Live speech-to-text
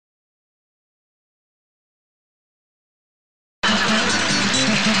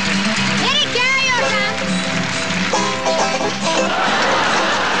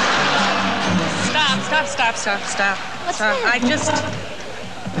Stop. What's Stop. that?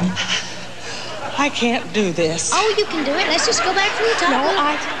 I can't do this. Oh, you can do it. Let's just go back from the top. No,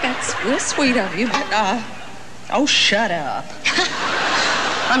 that's real sweet of you, but, oh, shut up.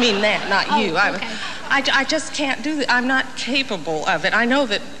 I mean that, not you. Okay. I just can't do it. I'm not capable of it. I know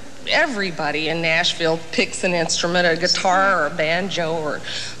that everybody in Nashville picks an instrument, a guitar or a banjo or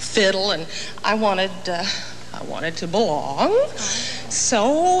fiddle, and I wanted to belong.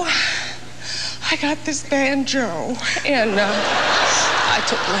 So I got this banjo, and I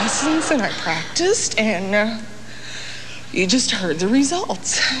took lessons and I practiced, and you just heard the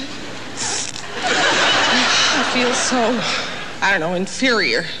results. I feel so, I don't know,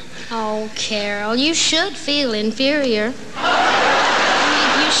 inferior. Oh, Carol, you should feel inferior.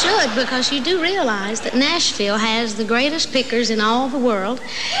 I mean, you should, because you do realize that Nashville has the greatest pickers in all the world,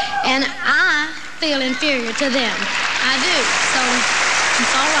 and I feel inferior to them. I do, so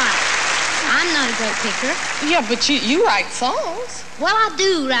it's all right. I'm not a great picker. Yeah, but you write songs. Well, I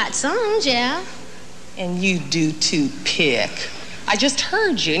do write songs, yeah. And you do too, pick. I just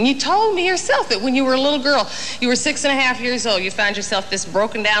heard you, and you told me yourself that when you were a little girl, you were 6.5 years old, you found yourself this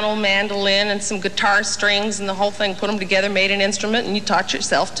broken down old mandolin and some guitar strings and the whole thing, put them together, made an instrument, and you taught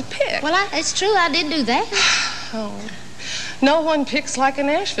yourself to pick. Well, it's true, I did do that. Oh. No one picks like a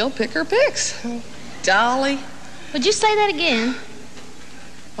Nashville picker picks. Dolly. Would you say that again?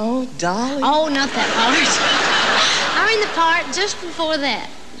 Oh, Dolly. Oh, not that part. I mean the part just before that.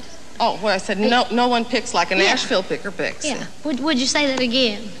 Oh, well, I said no one picks like a Nashville picker picks. Yeah. Would you say that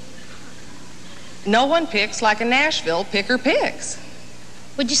again? No one picks like a Nashville picker picks.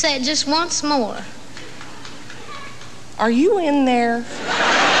 Would you say it just once more? Are you in there?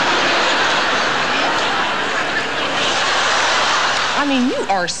 I mean, you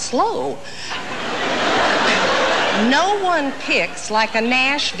are slow. No one picks like a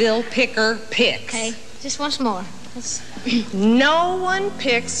Nashville picker picks. Okay, just once more. No one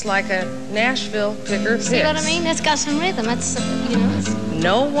picks like a Nashville picker picks. See what I mean? That's got some rhythm. That's, you know. It's...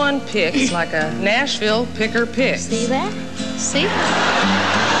 No one picks like a Nashville picker picks. See that? See?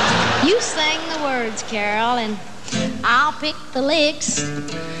 You sang the words, Carol, and I'll pick the licks.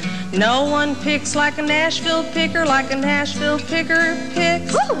 No one picks like a Nashville picker, like a Nashville picker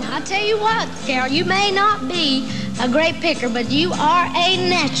picks. Woo! I tell you what, Carol, you may not be a great picker, but you are a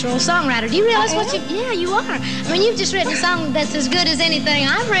natural songwriter. Do you realize what you... Yeah, you are. I mean, you've just written a song that's as good as anything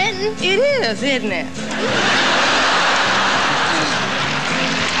I've written. It is, isn't it?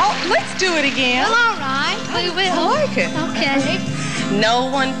 Oh, let's do it again. Well, all right. We will. I like it. Okay. No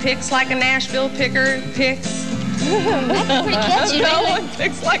one picks like a Nashville picker picks. That's pretty catchy, No really. one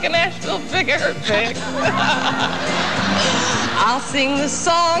picks like a Nashville picker picks. I'll sing the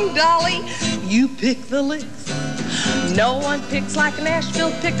song, Dolly. You pick the licks. No one picks like a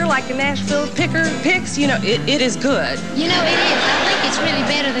Nashville picker, like a Nashville picker picks. You know, it is good. You know, it is. I think it's really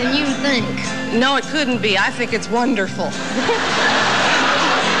better than you think. No, it couldn't be. I think it's wonderful. I'll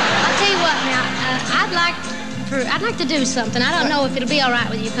tell you what now, I'd like to do something. I don't know if it'll be all right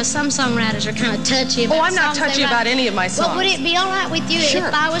with you, because some songwriters are kind of touchy about I'm not touchy about any of my songs. Well, would it be all right with you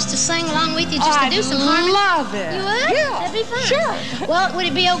if I was to sing along with you just to do some I harmony? love it. You would? Yeah. That'd be fun. Sure. Well, would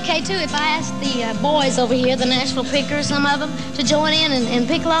it be okay, too, if I asked the boys over here, the Nashville pickers, some of them, to join in and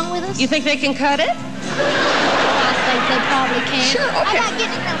pick along with us? You think they can cut it? I think they probably can. Sure, okay. I got to get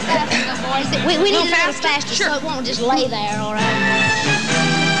it a little faster, boys. We need it a little faster sure. so it won't just lay there, all right?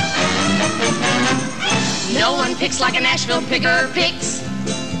 No one picks like a Nashville picker picks.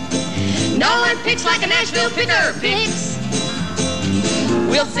 No one picks like a Nashville picker picks.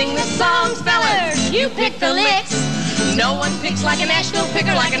 We'll sing the songs, fellas. You pick the licks. No one picks like a Nashville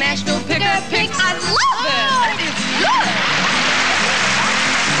picker, like a Nashville picker picks. I love it. It is good.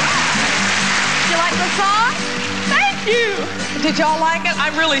 Did you like the song? Thank you. Did y'all like it?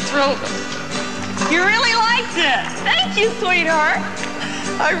 I'm really thrilled. You really liked it. Thank you, sweetheart.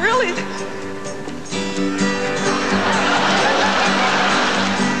 I really...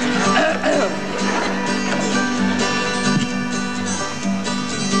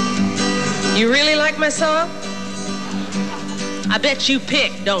 You really like my song? I bet you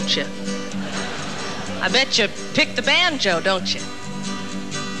pick, don't you? I bet you pick the banjo, don't you?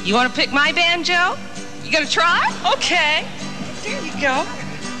 You want to pick my banjo? You gonna try? Okay. There you go.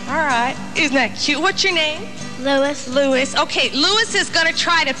 All right. Isn't that cute? What's your name? Louis. Louis. Okay, Louis is gonna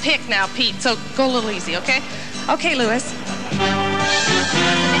try to pick now, Pete, so go a little easy, okay? Okay, Louis.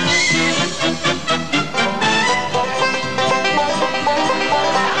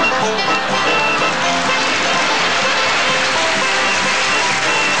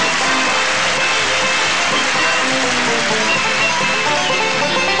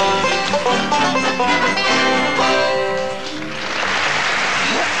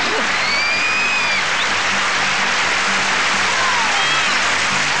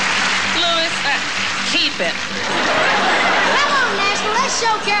 outfit. Come on, Nashville. Let's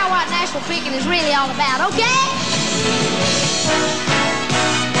show Carol what Nashville picking is really all about, okay?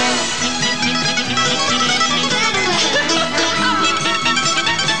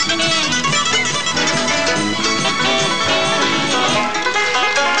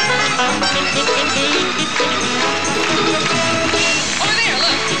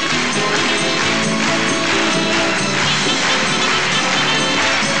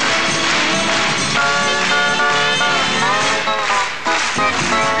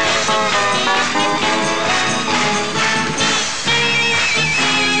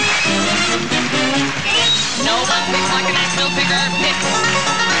 No one picks like an